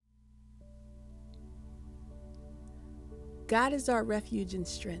God is our refuge and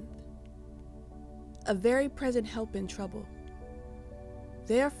strength, a very present help in trouble.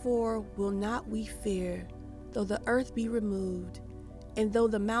 Therefore will not we fear, though the earth be removed, and though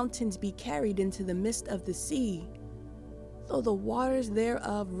the mountains be carried into the midst of the sea, though the waters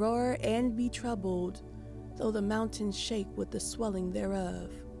thereof roar and be troubled, though the mountains shake with the swelling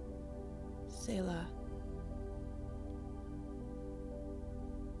thereof. Selah.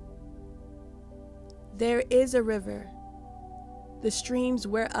 There is a river, the streams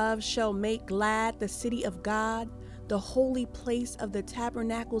whereof shall make glad the city of God, the holy place of the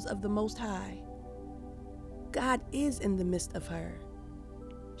tabernacles of the Most High. God is in the midst of her.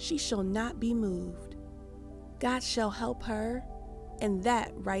 She shall not be moved. God shall help her, and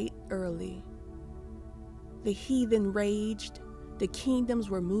that right early. The heathen raged, the kingdoms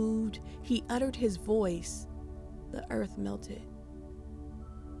were moved. He uttered his voice, the earth melted.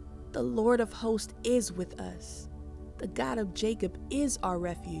 The Lord of hosts is with us. The God of Jacob is our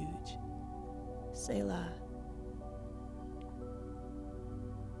refuge. Selah.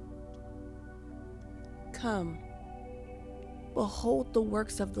 Come, behold the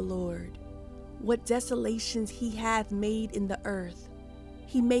works of the Lord, what desolations he hath made in the earth.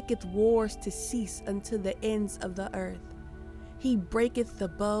 He maketh wars to cease unto the ends of the earth. He breaketh the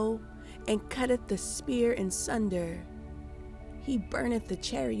bow, and cutteth the spear in sunder. He burneth the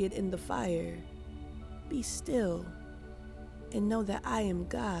chariot in the fire. Be still, and know that I am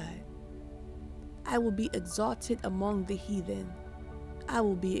God. I will be exalted among the heathen. I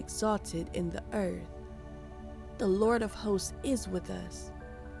will be exalted in the earth. The Lord of hosts is with us.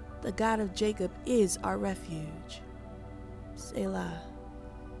 The God of Jacob is our refuge. Selah.